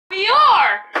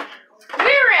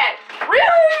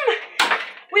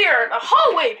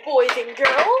hallway, boys and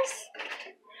girls.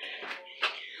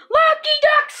 Lucky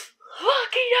ducks!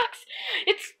 Lucky ducks!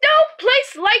 It's no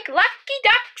place like Lucky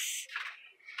Ducks!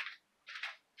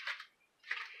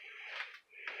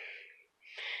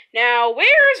 Now,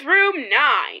 where's room 9?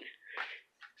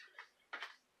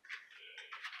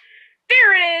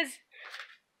 There it is!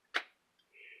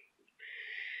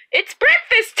 It's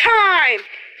breakfast time!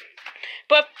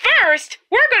 But first,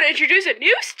 we're going to introduce a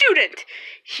new student.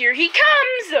 Here he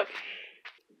comes!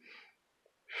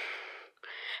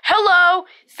 Hello!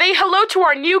 Say hello to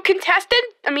our new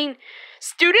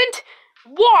student.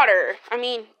 Water.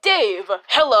 Dave.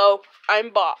 Hello, I'm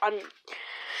Bob.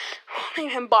 Name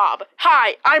him Bob.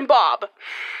 Hi, I'm Bob.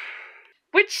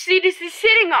 Which seat is he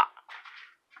sitting on?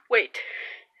 Wait,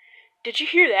 did you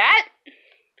hear that?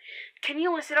 Can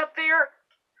you listen up there?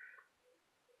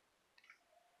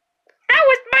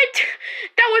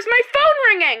 That was my phone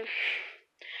ringing.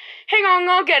 Hang on,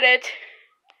 I'll get it.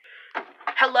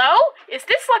 Hello? Is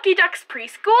this Lucky Ducks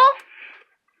preschool?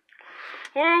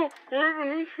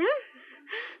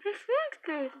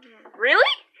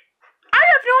 Really? I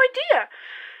have no idea.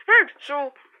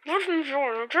 So, listen to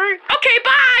it, okay? Okay,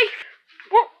 bye!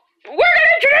 We're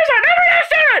gonna introduce our new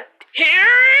student!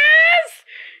 Here is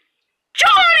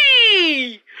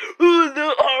Johnny!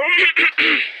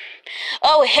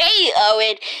 Oh, hey,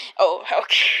 Owen. Oh,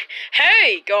 okay.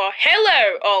 Hey,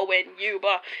 hello, Owen,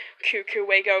 Yuba,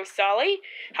 Kukuwego, Sally.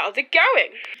 How's it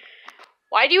going?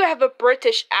 Why do you have a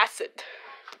British accent?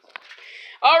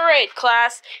 Alright,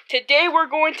 class. Today we're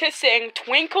going to sing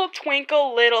Twinkle,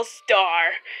 Twinkle, Little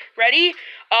Star. Ready?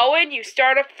 Owen, you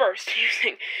start up first. You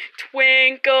sing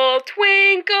Twinkle,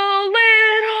 Twinkle,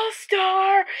 Little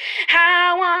Star,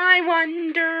 how I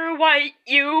wonder what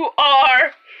you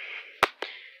are.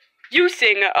 You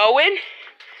sing, Owen.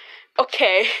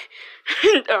 Okay.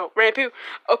 Oh, Rampu.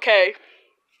 Okay.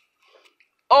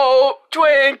 Oh,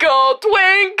 twinkle,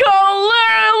 twinkle,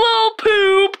 little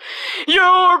poop,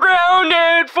 you're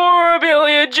grounded for a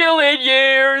billion jillion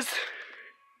years.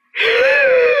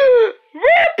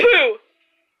 Rampu!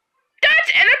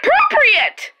 That's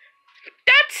inappropriate!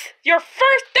 That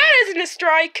isn't a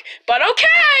strike, but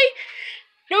okay!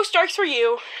 No strikes for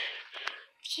you.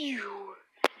 Phew.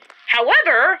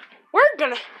 However,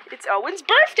 it's Owen's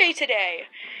birthday today.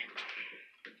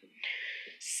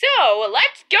 So,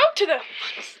 let's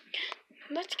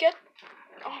get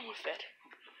on with it.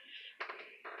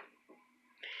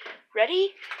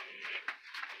 Ready?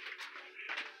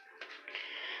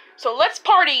 So let's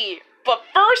party, but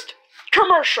first,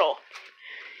 commercial.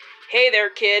 Hey there,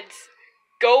 kids.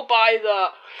 Go buy the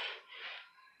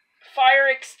fire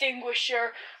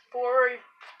extinguisher for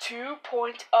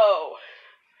 2.0.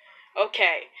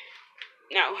 Okay,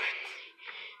 now,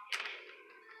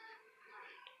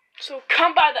 so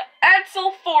come by the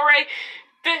Ansel Foray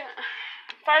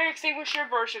fire extinguisher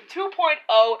version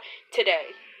 2.0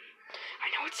 today. I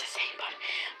know it's the same, but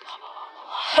blah, blah,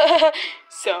 blah, blah.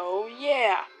 So,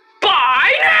 yeah.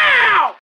 Bye now!